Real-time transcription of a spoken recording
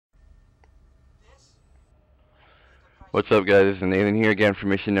What's up, guys? This is Nathan here again for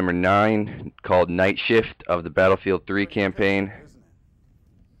mission number 9, called Night Shift of the Battlefield 3 campaign. Isn't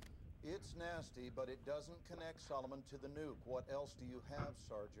it? It's nasty, but it doesn't connect Solomon to the nuke. What else do you have,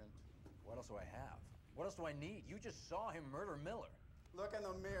 Sergeant? What else do I have? What else do I need? You just saw him murder Miller. Look in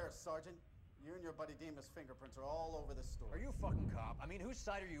the mirror, Sergeant. You and your buddy Demas' fingerprints are all over the story. Are you a fucking cop? I mean, whose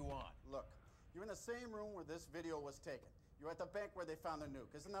side are you on? Look, you're in the same room where this video was taken. You're at the bank where they found the nuke.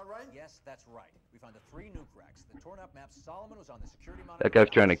 Isn't that right? Yes, that's right. We found the 3 nuke racks. The torn up map. Solomon was on the security monitor. That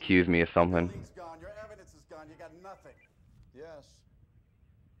guy's trying to accuse me of something. Your lead's gone. Your evidence is gone. You got nothing. Yes.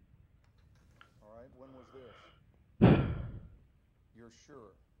 All right, when was this? You're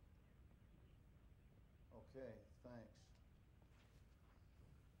sure? Okay, thanks.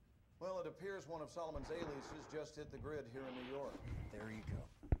 Well, it appears one of Solomon's aliases just hit the grid here in New York. There you go.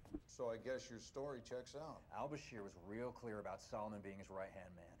 So I guess your story checks out. Al-Bashir was real clear about Solomon being his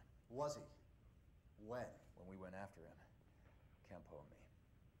right-hand man. Was he? When? When we went after him. Campo and me.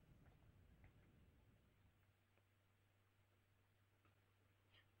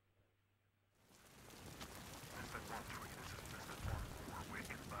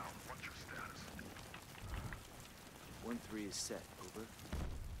 One 3 is set. Over.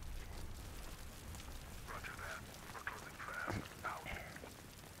 Roger that. We're closing fast. Out.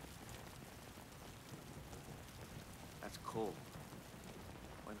 That's Cole.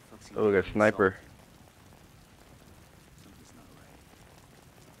 Why the fuck's he? Oh, we got a sniper. Something's not right.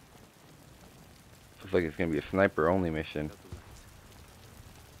 Looks like it's gonna be a sniper-only mission. Cut the lights.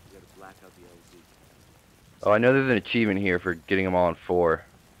 We gotta black out the LZ. Oh, I know there's an achievement here for getting them all in 4.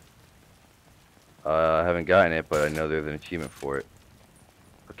 I haven't gotten it, but I know there's an achievement for it.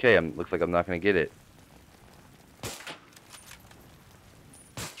 Okay, looks like I'm not gonna get it.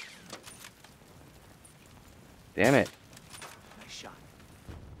 Damn it. Nice shot.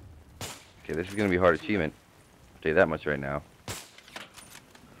 Okay, this is gonna be a hard achievement. I'll tell you that much right now.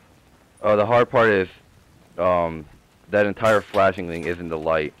 Oh, the hard part is, that entire flashing thing isn't the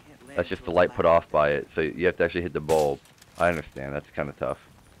light. That's just the light put off by it. So you have to actually hit the bulb. I understand. That's kind of tough.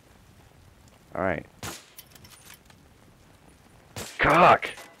 All right. Cock.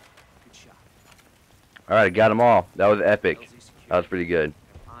 Good shot. All right, I got them all. That was epic. LZ secure. That was pretty good.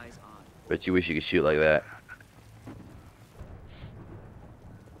 Eyes on. Bet you wish you could shoot like that.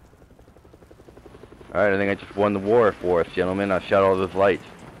 All right, I think I just won the war for us, gentlemen. I shot all those lights.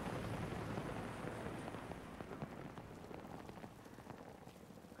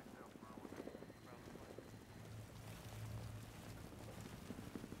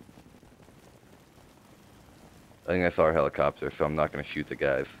 I think I saw our helicopter, so I'm not going to shoot the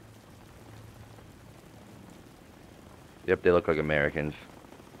guys. Yep, they look like Americans.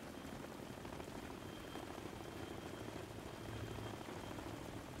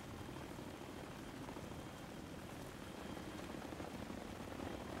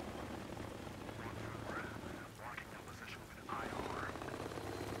 Marking your position with IR.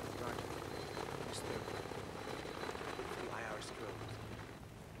 Roger. Just there. The IR strobe.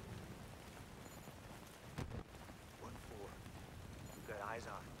 1-4. We've got eyes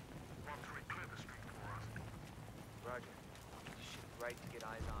on. 1-3, clear the street for us. Roger. Shift right to get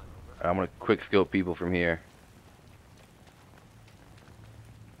eyes on. Over. I'm going to quick scope people from here.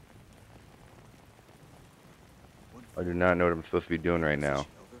 I do not know what I'm supposed to be doing right now.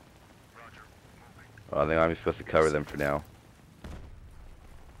 Position, over. Roger. Moving. Well, I think I'm supposed to cover them for now.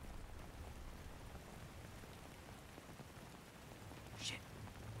 Shit.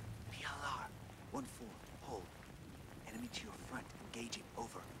 PLR. 1-4. Hold. Enemy to your front. Engaging.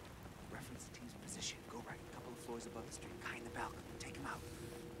 Over. Reference the team's position. Go right. Couple of floors above the street. Guy in the balcony. Take him out.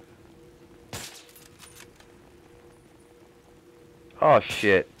 Oh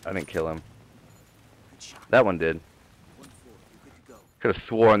shit, I didn't kill him. Good shot. That one did. 1-4. You're good to go. Could have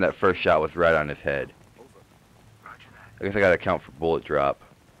sworn that first shot was right on his head. Over. Roger that. I guess I gotta count for bullet drop.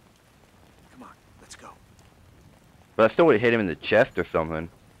 Come on. Let's go. But I still would have hit him in the chest or something.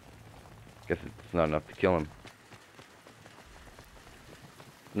 Guess it's not enough to kill him.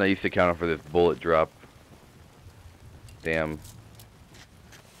 I'm not used to counting for this bullet drop. Damn.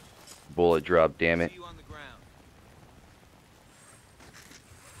 Bullet drop, damn it.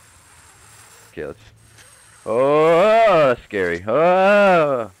 Okay, let's... Oh, that's scary.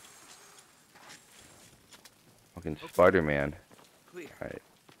 Oh! Fucking Spider-Man. Clear. Alright.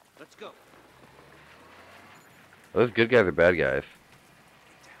 Let's go. Are those good guys or bad guys?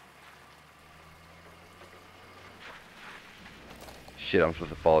 Shit, I'm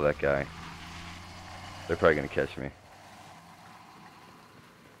supposed to follow that guy. They're probably gonna catch me.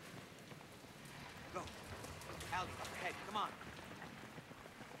 Go. Allie, up ahead. Come on.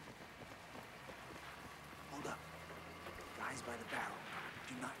 Hold up. by the barrel.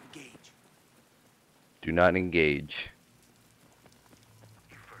 Do not engage. Do not engage.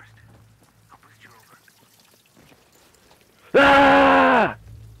 You first. I'll boost you over. Ah!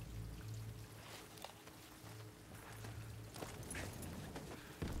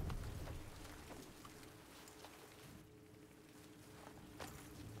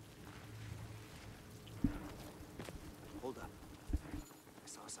 Hold up. I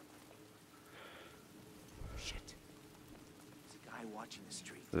saw something. Shit. There's a guy watching the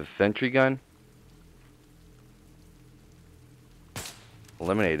street. The sentry gun?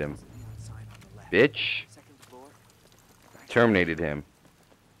 Eliminate him. There's a neon sign on the left. Bitch. Second floor. Back Terminated him.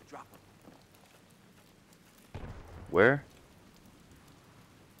 Drop him. Where?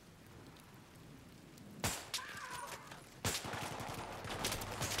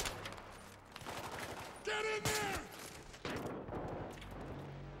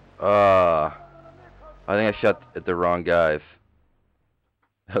 I think I shot at the wrong guys.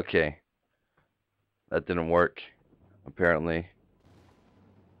 Okay. That didn't work, apparently.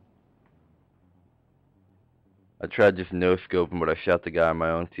 I tried just no-scoping, but I shot the guy on my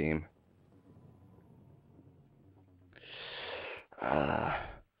own team.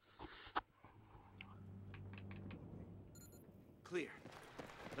 Clear.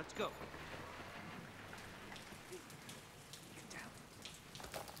 Let's go. Get down.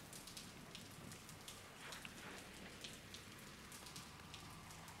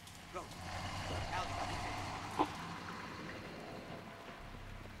 Go. Alley.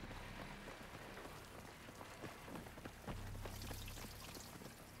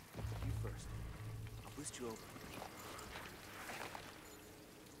 You first. I'll boost you over.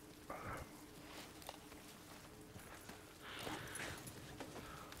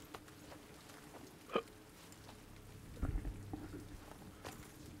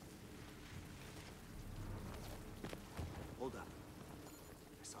 Hold up.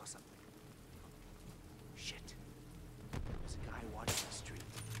 I saw something. Shit. There's a guy watching the street.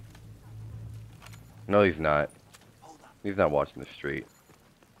 No, he's not. Hold up. He's not watching the street.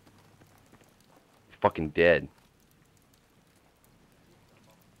 He's fucking dead.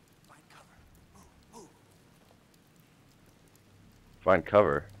 Find cover. Move. Move. Find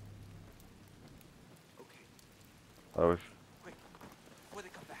cover. Okay. Oh, Quick. Before they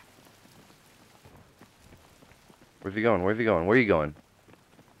come back. where's he going? Where's he going? Where are you going?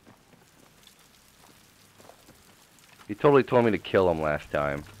 He totally told me to kill him last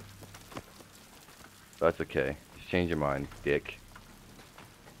time. That's okay. Just change your mind, dick.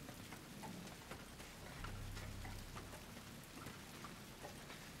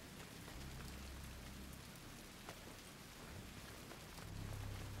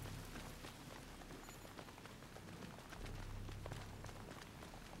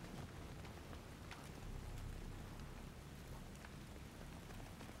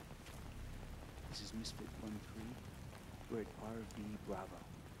 This is Misfit 1-3. We're at RV Bravo.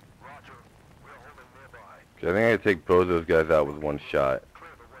 Roger. We're holding nearby. I think I could take both of those guys out with one shot. Clear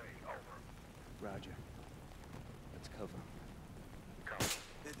the way. Over. Roger. Let's cover. Copy.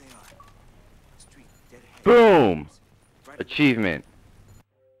 There they are. Street dead ahead. Boom! Right at the- Achievement.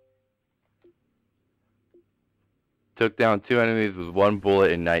 Took down 2 enemies with 1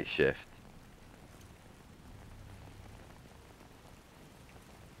 bullet in night shift.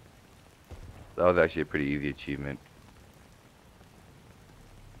 That was actually a pretty easy achievement.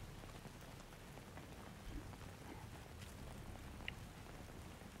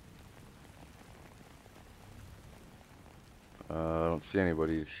 I don't see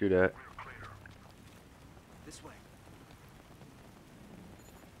anybody to shoot at. This way.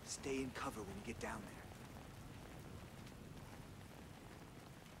 Stay in cover when you get down there.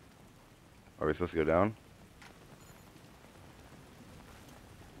 Are we supposed to go down?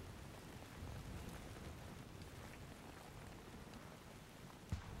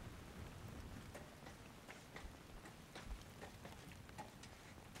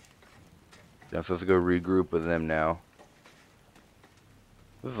 Yeah, I'm supposed to go regroup with them now.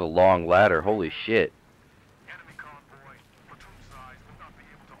 This is a long ladder, holy shit. Enemy convoy. Platoon size will not be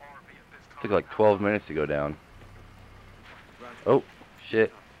able to RV at this time. Took like 12 minutes to go down. Roger. Oh,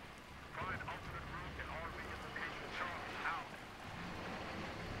 shit. Find alternate route and RV at location Charlie. Out.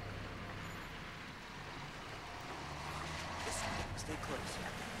 Listen, stay close.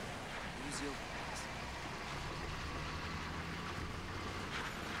 Use the overpass.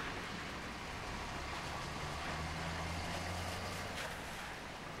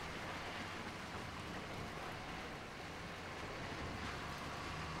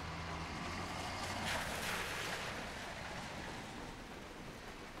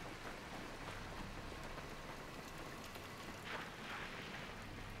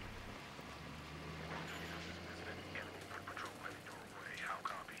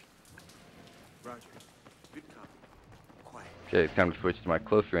 Roger. Good copy. Quiet. Okay, it's time to switch to my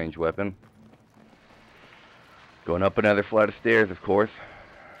close range weapon. Going up another flight of stairs, of course.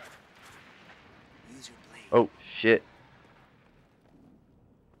 Use your blade. Oh, shit.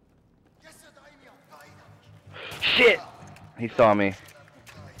 Shit! He saw me.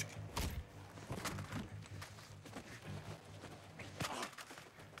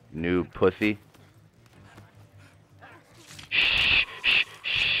 New pussy. Shh, shh,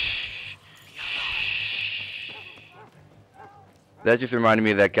 shh. That just reminded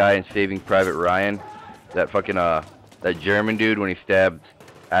me of that guy in Saving Private Ryan. That fucking, that German dude when he stabbed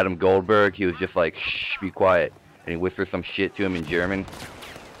Adam Goldberg. He was just like, shh, be quiet. And he whispered some shit to him in German.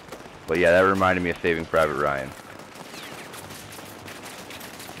 But yeah, that reminded me of Saving Private Ryan.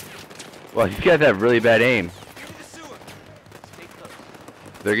 Well, these guys have really bad aim.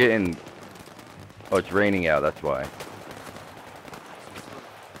 They're getting... Oh, it's raining out, that's why.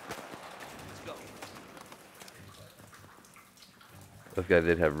 Those guys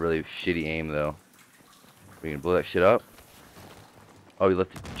did have really shitty aim, though. We can blow that shit up. Oh, we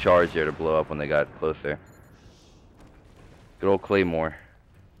left the charge there to blow up when they got closer. Good old Claymore.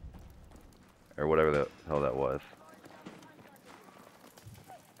 Or whatever the hell that was.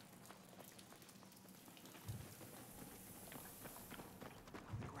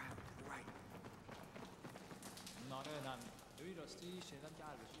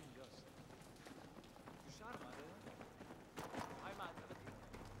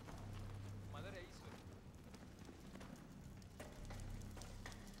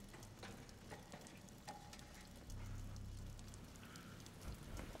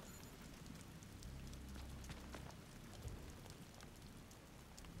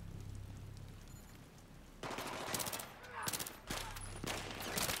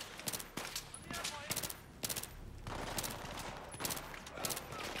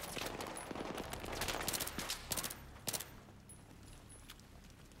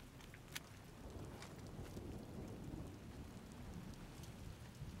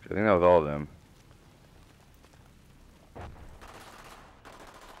 I think that was all of them.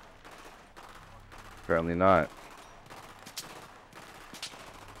 Apparently not.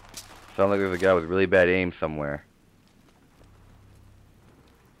 Sounds like there's a guy with really bad aim somewhere.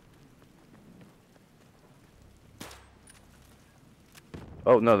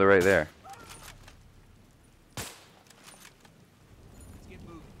 Oh, no, they're right there. Let's get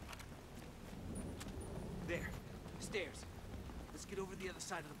moving. There. Stairs. Let's get over the other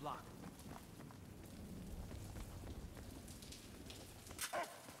side of the block.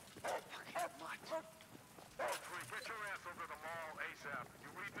 Get your ass over to the mall ASAP. You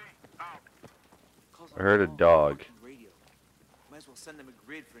read me? Out. Calls I on heard the a phone, dog. fucking radio. Might as well send them a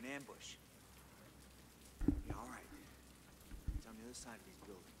grid for an ambush. Yeah, all right. It's on the other side of these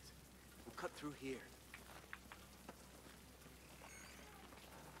buildings. We'll cut through here.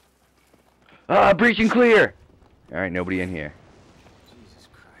 Ah, breach and clear! Alright, nobody in here. Jesus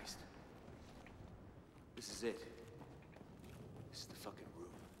Christ. This is it. This is the fucking room.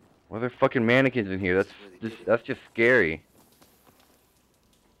 Well, there are fucking mannequins in here. That's just scary.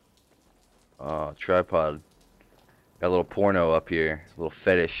 Oh, tripod. Got a little porno up here. A little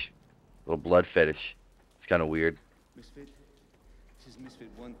fetish. A little blood fetish. It's kind of weird. Misfit, this is Misfit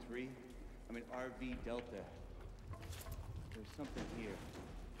 1-3. I'm in RV Delta. There's something here.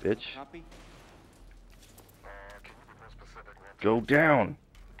 Bitch. Copy? Can you be more specific, man? Go down! I'm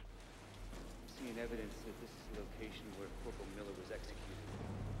seeing evidence that this is the location where Corporal Miller was executed.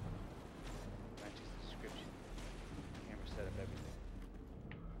 Matches the description. Camera set up, everything.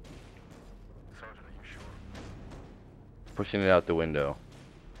 Sergeant, are you sure? Pushing it out the window.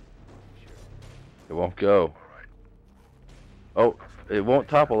 Sure. It won't go. Oh, it won't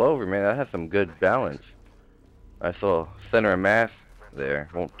topple over, man. That has some good balance. I saw center of mass there.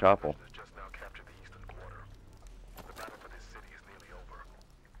 Won't topple. Has just now captured the eastern quarter. The battle for this city is nearly over.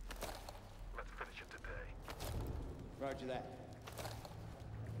 Let's finish it today. Roger that.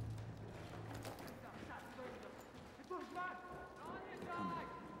 Coming.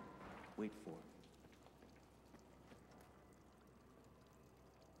 Wait for it.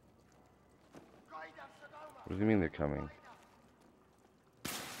 What does it mean they're coming?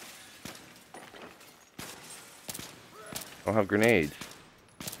 I don't have grenades.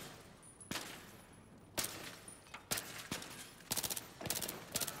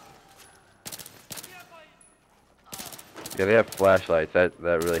 Yeah, they have flashlights. That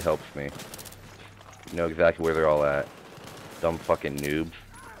really helps me. You know exactly where they're all at. Dumb fucking noobs.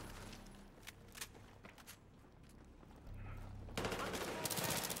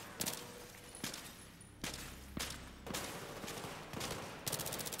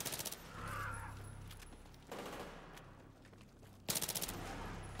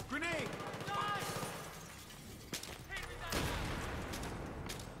 Grenade!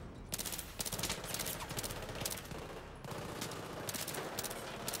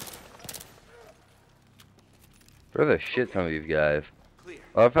 There's a shit ton of these guys. Clear.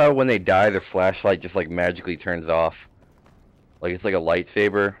 I love how when they die, their flashlight just like magically turns off. Like it's like a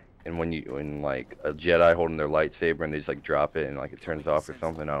lightsaber, and when like a Jedi holding their lightsaber and they just like drop it and like it turns off or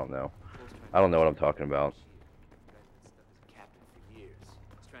something. I don't know. I don't know what I'm talking about. Guy's been stuck as a captain for years.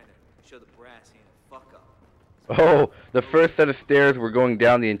 He's trying to show the brass he ain't a fuck up. Oh, the first set of stairs we're going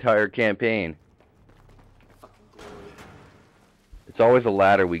down the entire campaign. Fucking glory. It's always a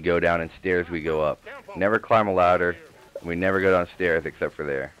ladder we go down and stairs we go up. Never climb a ladder. And we never go down stairs except for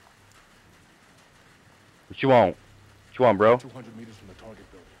there. What you want? What you want, bro? 200 meters from the target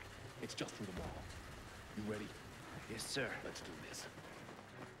building. It's just through the mall. You ready? Yes, sir. Let's do this.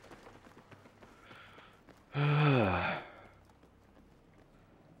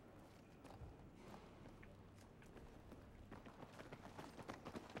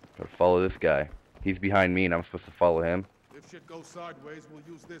 Gotta follow this guy. He's behind me and I'm supposed to follow him. If shit goes sideways, we'll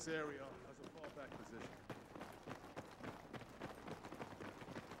use this area as a fallback position.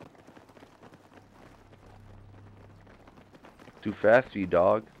 Too fast for you,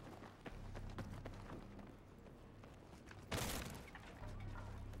 dog.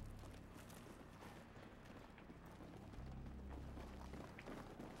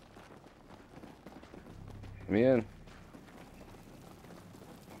 Let me in.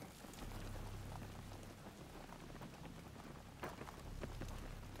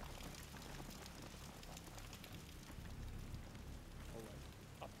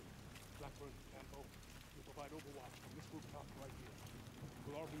 Blackburn, Campo, you'll provide overwatch from this rooftop right here.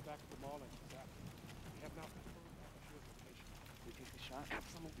 We'll all be back at the mall and after. We have now confirmed Al-Bashir's location. We take the shot?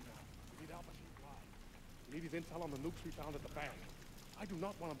 Absolutely not. We need Al-Bashir alive. We need his intel on the nukes we found at the bank. I do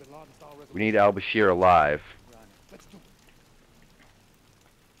not want a Bin Laden-style resolution. We need Al-Bashir alive. Run. Let's do it.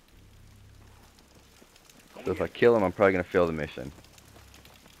 So if I kill him, I'm probably gonna fail the mission.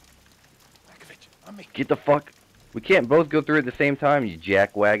 Markovich, on me. Get the fuck. We can't both go through at the same time, you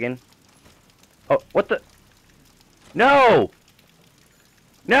jackwagon. Oh, what the? No!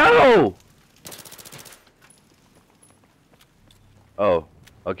 No! Oh,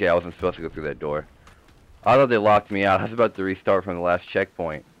 okay, I wasn't supposed to go through that door. I thought they locked me out. I was about to restart from the last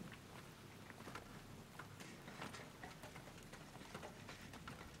checkpoint.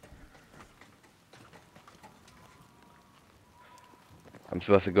 I'm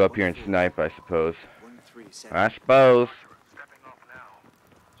supposed to go up here and snipe, I suppose. 137. I suppose. Stepping off now.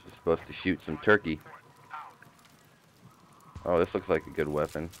 She's supposed to shoot some turkey. Oh, this looks like a good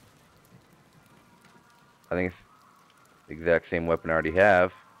weapon. I think it's the exact same weapon I already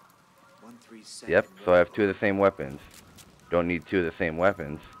have. 137. Yep, so I have two of the same weapons. Don't need two of the same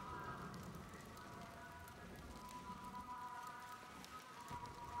weapons.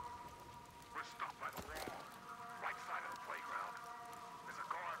 We're stopped by the wall. Right side of the playground. There's a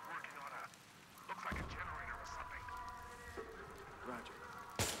guard working on a... looks like a generator or something. Roger.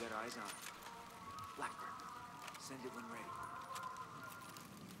 We got eyes on. Blackburn. Send it when ready.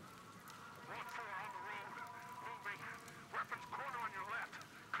 1-4 on the road. Moving. Weapons corner on your left.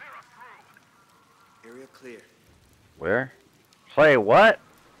 Clear us through. Area clear. Where? Say what?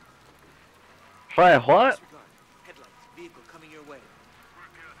 Say what? Disregard. Headlights. Vehicle coming your way.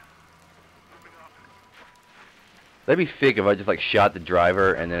 We're good. Moving up. That'd be sick if I just like shot the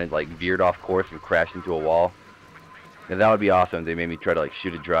driver and then it like veered off course and crashed into a wall. And that would be awesome if they made me try to like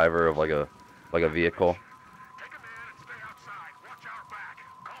shoot a driver of like a vehicle. Take a man and stay outside. Watch our back.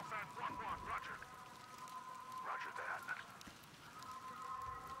 Call sign 1-1. Roger. Roger that.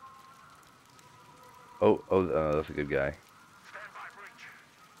 Oh, that's a good guy. Stand by breach.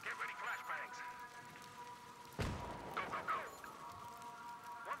 Get ready flashbangs. Go, go, go.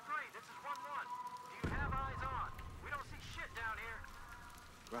 1-3, this is 1-1. Do you have eyes on? We don't see shit down here.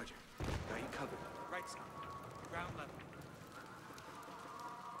 Roger. Got you covered. Right side. Ground level.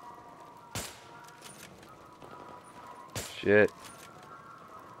 Shit.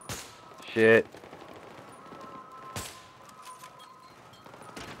 Shit.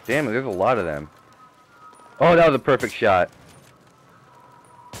 Damn it, there's a lot of them. Oh, that was a perfect shot.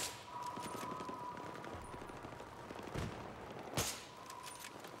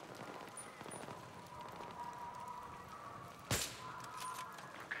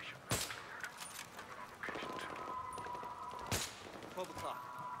 Location cleared. Moving on location 2. 12 o'clock.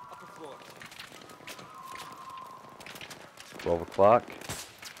 Upper floor. 12 o'clock.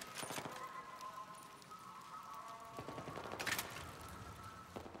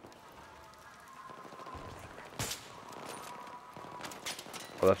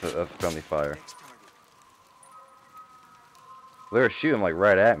 Oh, that's friendly fire. Next target. They were shooting like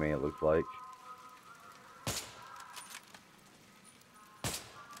right at me, it looked like.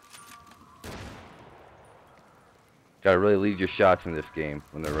 Gotta really lead your shots in this game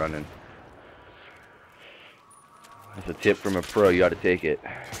when they're running. That's a tip from a pro, you gotta take it.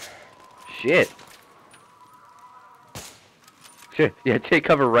 Shit! Shit, yeah, take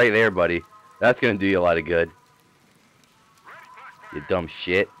cover right there, buddy. That's gonna do you a lot of good. You dumb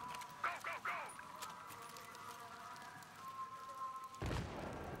shit.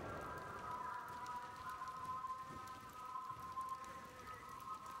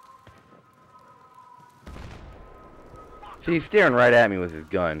 See, he's staring right at me with his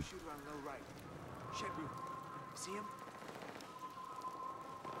gun. Shooter on low right. Shed room. See him?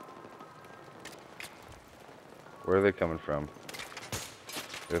 Where are they coming from?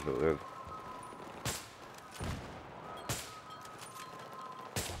 There's Keep it up.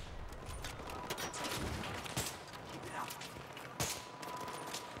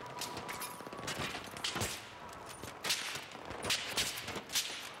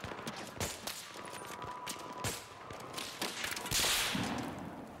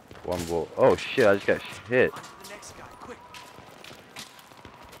 one bullet. Oh shit, I just got hit. On to the next guy, quick.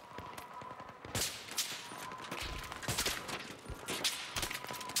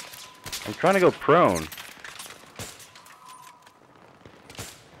 I'm trying to go prone.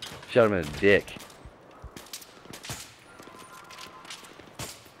 Shot him in the dick.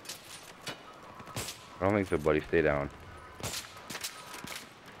 I don't think so, buddy. Stay down.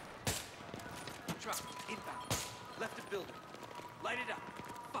 Truck, inbound. Left of building. Light it up.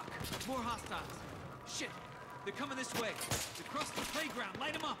 Fuck. More hostiles. Shit. They're coming this way. It's across the playground.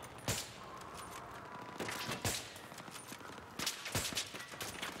 Light them up.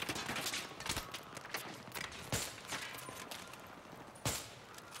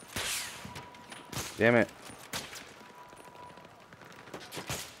 Damn it.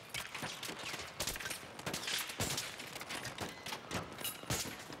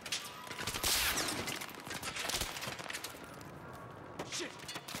 Shit.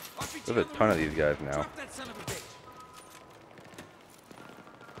 RPG There's a on the ton of roof. these guys now. Drop that son of a bitch.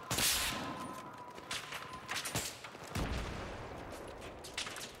 This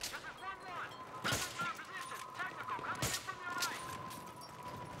is 1-1. Cover position. Technical coming in from your right.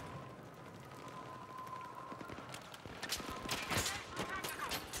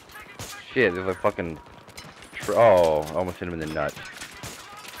 Shit, there's a fucking... oh, I almost hit him in the nuts.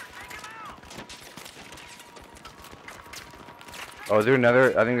 Oh, is there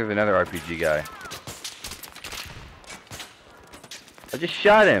another? I think there's another RPG guy. I just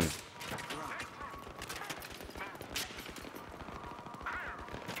shot him.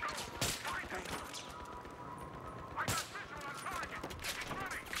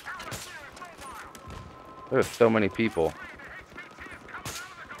 There's so many people.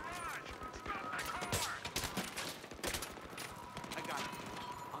 I got it.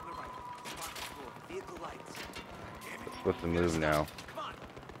 On the right. Box floor. Vehicle lights. Damn it. Supposed to move now. Come on.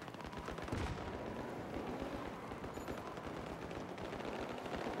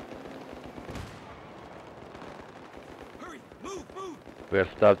 Hurry. Move. Move. We gotta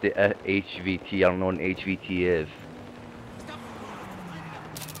stop the HVT. I don't know what an HVT is. Stop the car. Line it up.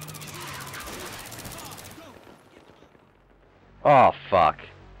 Go. Oh fuck.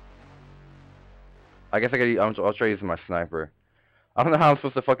 I guess I gotta. I'll try using my sniper. I don't know how I'm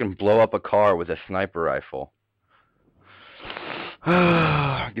supposed to fucking blow up a car with a sniper rifle.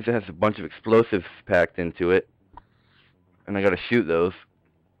 I guess it has a bunch of explosives packed into it, and I gotta shoot those.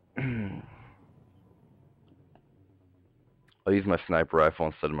 I'll use my sniper rifle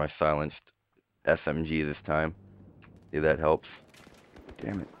instead of my silenced SMG this time. See if that helps.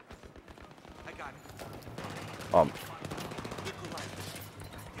 Damn it. I got it. Vehicle lights.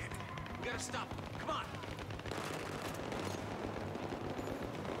 Damn it. We gotta stop him. Come on.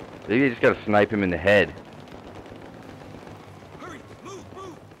 Maybe I just gotta snipe him in the head. Hurry. Move.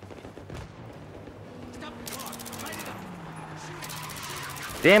 Move. Stop the car. Line it up.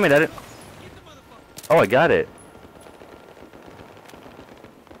 Shoot it. Damn it! I didn't. Get the motherfucker. Oh, I got it.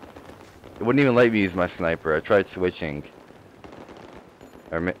 It wouldn't even let me use my sniper. I tried switching.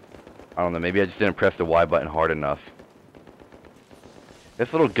 I don't know, maybe I just didn't press the Y button hard enough.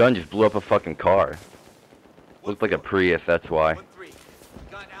 This little gun just blew up a fucking car. Looked like a Prius, that's why. 1-3.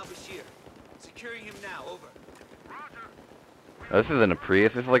 Got Al-Bashir. Securing him now. Over. Oh, this isn't a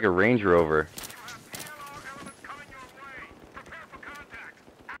Prius, this is like a Range Rover.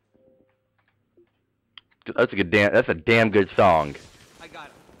 That's a damn good song. I got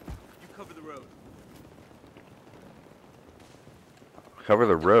him. You cover the road. Cover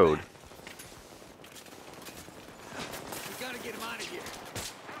the road. We gotta get him out of here.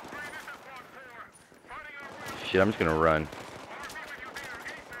 Shit, I'm just gonna run.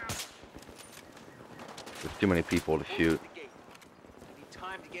 There's too many people to shoot. The gate. I need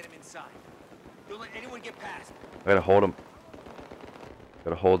time to get him inside. Don't let anyone get past. I gotta hold him.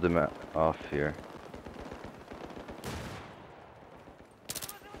 Gotta hold them off here.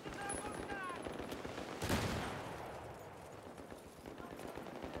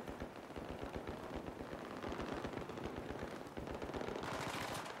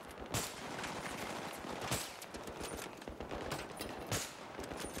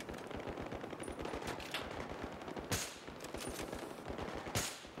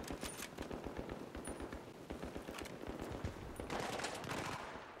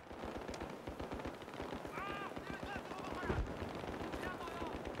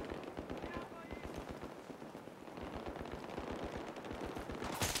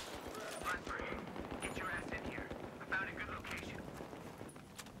 Get your ass in here. I found a good location.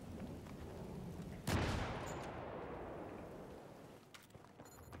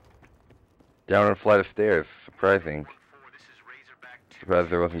 Down a flight of stairs. Surprising. 1-4, this is Razorback 2. Surprised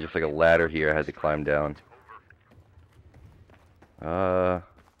there wasn't just like a ladder here I had to climb down. Roger that,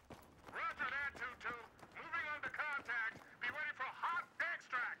 2-2. Moving on to contact. Be ready for hot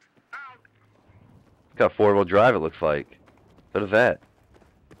extract. Out. It's got 4-wheel drive, it looks like. So does that.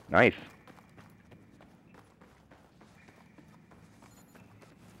 Nice.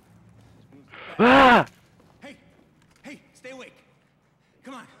 Ah! Hey! Hey, stay awake.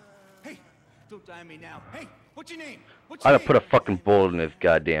 Come on. Hey, don't die on me now. Hey, what's your name? What's your I'd name? have put a fucking bullet in his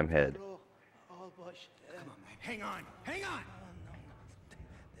goddamn head. Come on, man. Hang on. Hang on.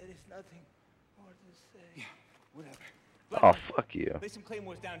 There is nothing more to say. Yeah, whatever. Oh, fuck you. Lay some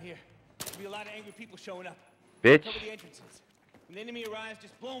claymores down here. There'll be a lot of angry people showing up. Bitch. Cover the entrances. When the enemy arrives,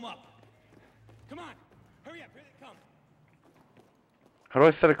 just blow them up. Come on. Hurry up. Here they come. How do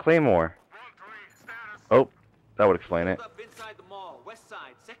I set a claymore? 1-3, status. Oh, that would explain it. Up inside the mall, west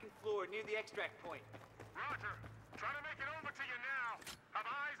side, second floor, near the extract point. Roger. Trying to make it over to you now. Have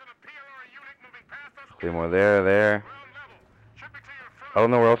eyes on a PLR unit moving past us. Claymore there, there. Ground level. Should be to your front. I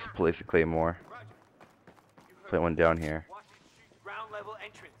don't know where else to place a claymore. Roger. You heard Put one down here. Washington Street's ground level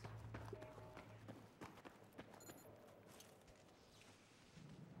entrance.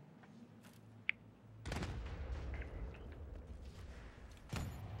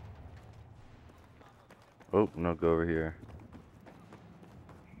 Oh, no, go over here.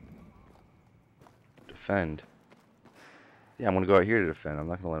 Defend. Yeah, I'm gonna go out here to defend. I'm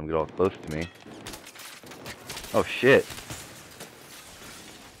not gonna let him get all close to me. Oh, shit.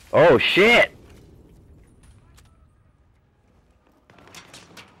 Oh, shit!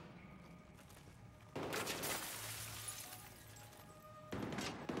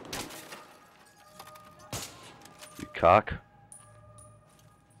 You cock.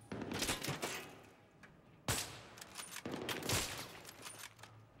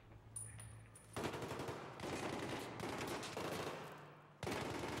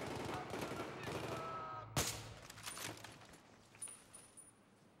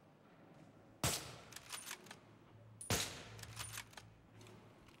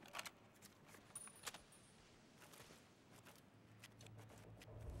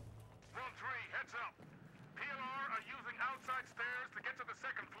 Heads up. PLR are using outside stairs to get to the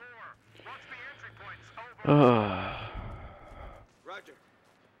second floor. Watch the entry points. Over. Roger.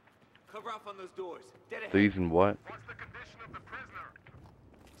 Cover off on those doors. Dead ahead. They're using what? What's the condition of the prisoner?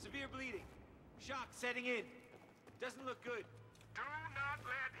 Severe bleeding. Shock setting in. Doesn't look good. Do not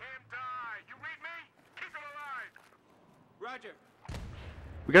let him die. You read me? Keep him alive. Roger.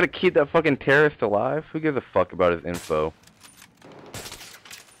 We gotta keep that fucking terrorist alive? Who gives a fuck about his info?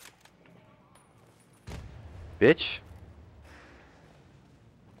 Bitch.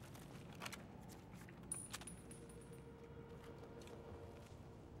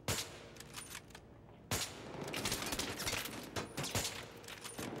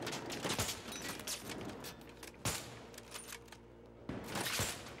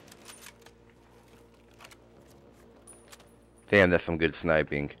 Damn, that's some good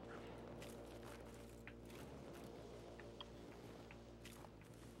sniping.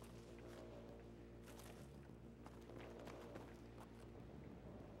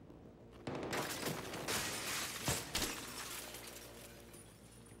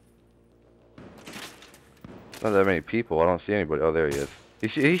 Not that many people. I don't see anybody. Oh, there he is.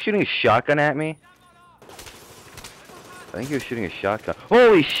 He's shooting a shotgun at me? I think he was shooting a shotgun.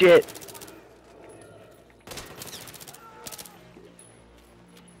 Holy shit!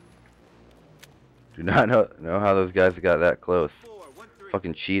 Do not know how those guys got that close. 4,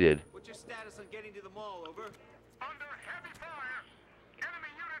 Fucking cheated. What's your status on getting to the mall, over? Under heavy fire.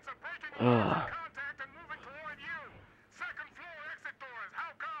 Enemy units are breaking into contact and moving toward you. Second floor exit doors.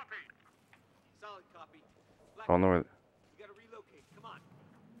 How copy? Solid copy. I don't know where. You gotta relocate. Come on.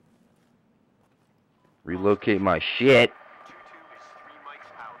 Relocate my shit.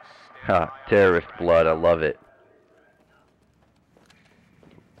 Ha, terrorist blood, I love it.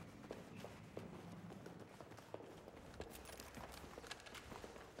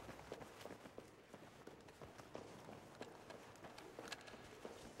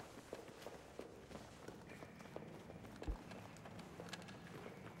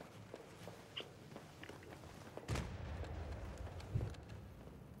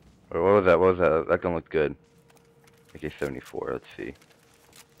 Wait, what was that? What was that? That don't look good. AK-74, let's see.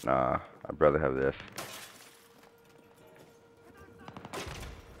 Nah, I'd rather have this.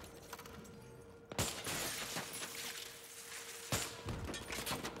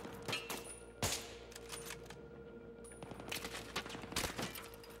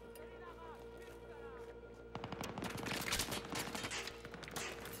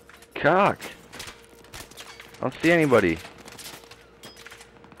 Cock! I don't see anybody.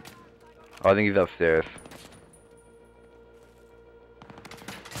 Oh, I think he's upstairs.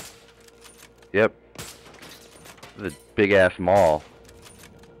 Yep. This is a big ass mall.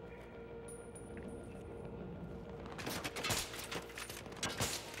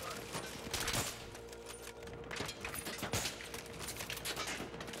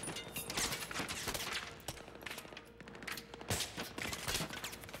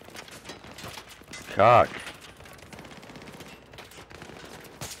 Cock.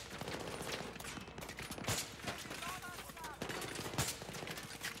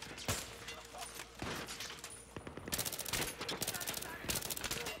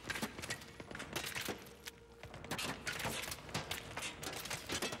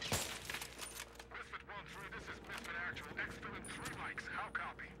 Misfit 1-3, this is Misfit Actual. Excellent 3 mics. How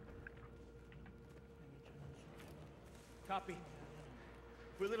copy? Copy.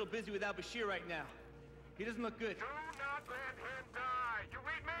 We're a little busy with Al-Bashir right now. He doesn't look good. Do not let him die. You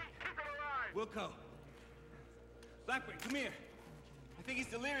read me? Keep it alive. Wilco. Blackburn, come here. I think he's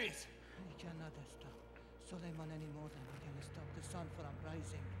delirious. We cannot stop Suleiman any more than we can stop the sun from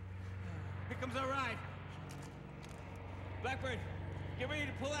rising. Here comes our ride. Blackburn, get ready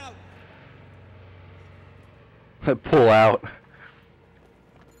to pull out. Pull out.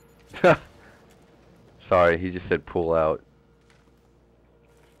 Sorry, he just said pull out.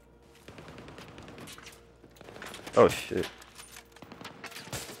 Oh shit.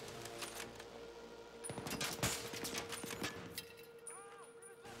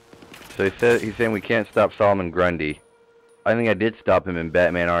 So he's saying we can't stop Solomon Grundy. I think I did stop him in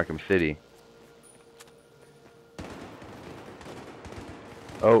Batman Arkham City.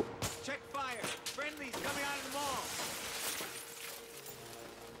 Oh. Check fire. Friendlies coming out of the mall.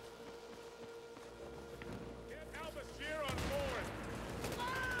 Get Al-Bashir on board.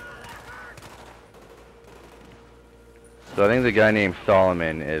 So I think the guy named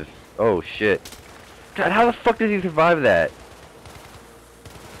Solomon is... Oh shit. God, how the fuck did he survive that?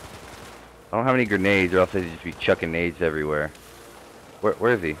 I don't have any grenades or else I'd just be chucking nades everywhere.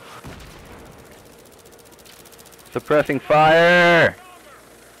 Where is he? Suppressing fire!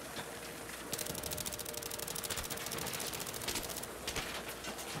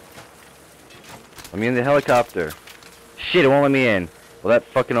 Let me in the helicopter. Shit, it won't let me in. Well, that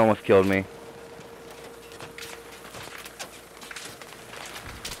fucking almost killed me.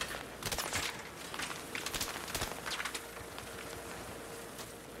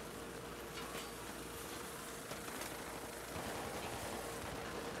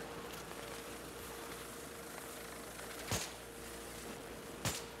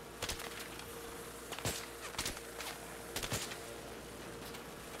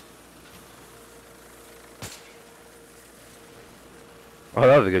 Oh,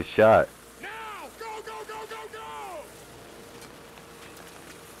 that was a good shot. Now! Go, go, go, go, go!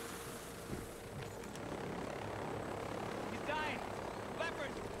 He's dying. Blackburn,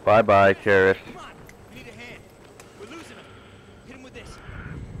 Bye-bye, terrorist. come on. We need a hand. We're losing him. Hit him with this.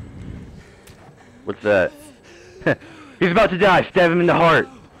 What's that? He's about to die. Stab him in the heart.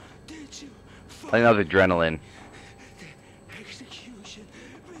 Did you I think that was adrenaline. execution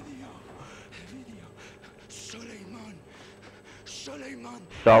video? Suleiman.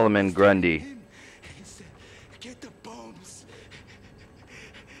 Solomon Grundy. He said, get the bombs.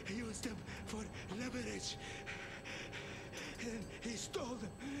 Use them for leverage. And he stole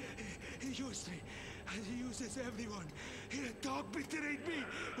them. He used me. And he uses everyone. The dog betrayed me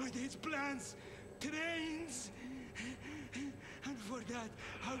with his plans, trains, and for that,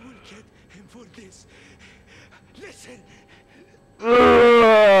 I will get him for this. Listen.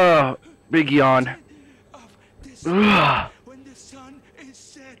 Big yawn. Of this when the sun is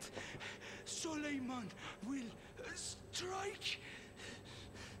set, Suleiman will strike.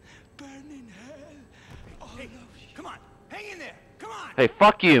 Burn in hell. All of you. Come on, hang in there. Come on. Hey,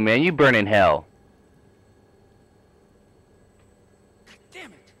 fuck you, man. You burn in hell. God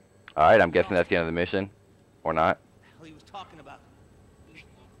damn it. Alright, I'm guessing that's the end of the mission. Or not. The hell he was talking about.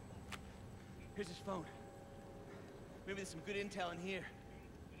 Here's his phone. Maybe there's some good intel in here.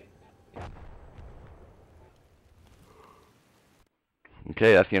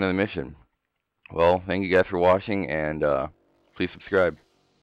 Okay, that's the end of the mission. Well, thank you guys for watching, and please subscribe.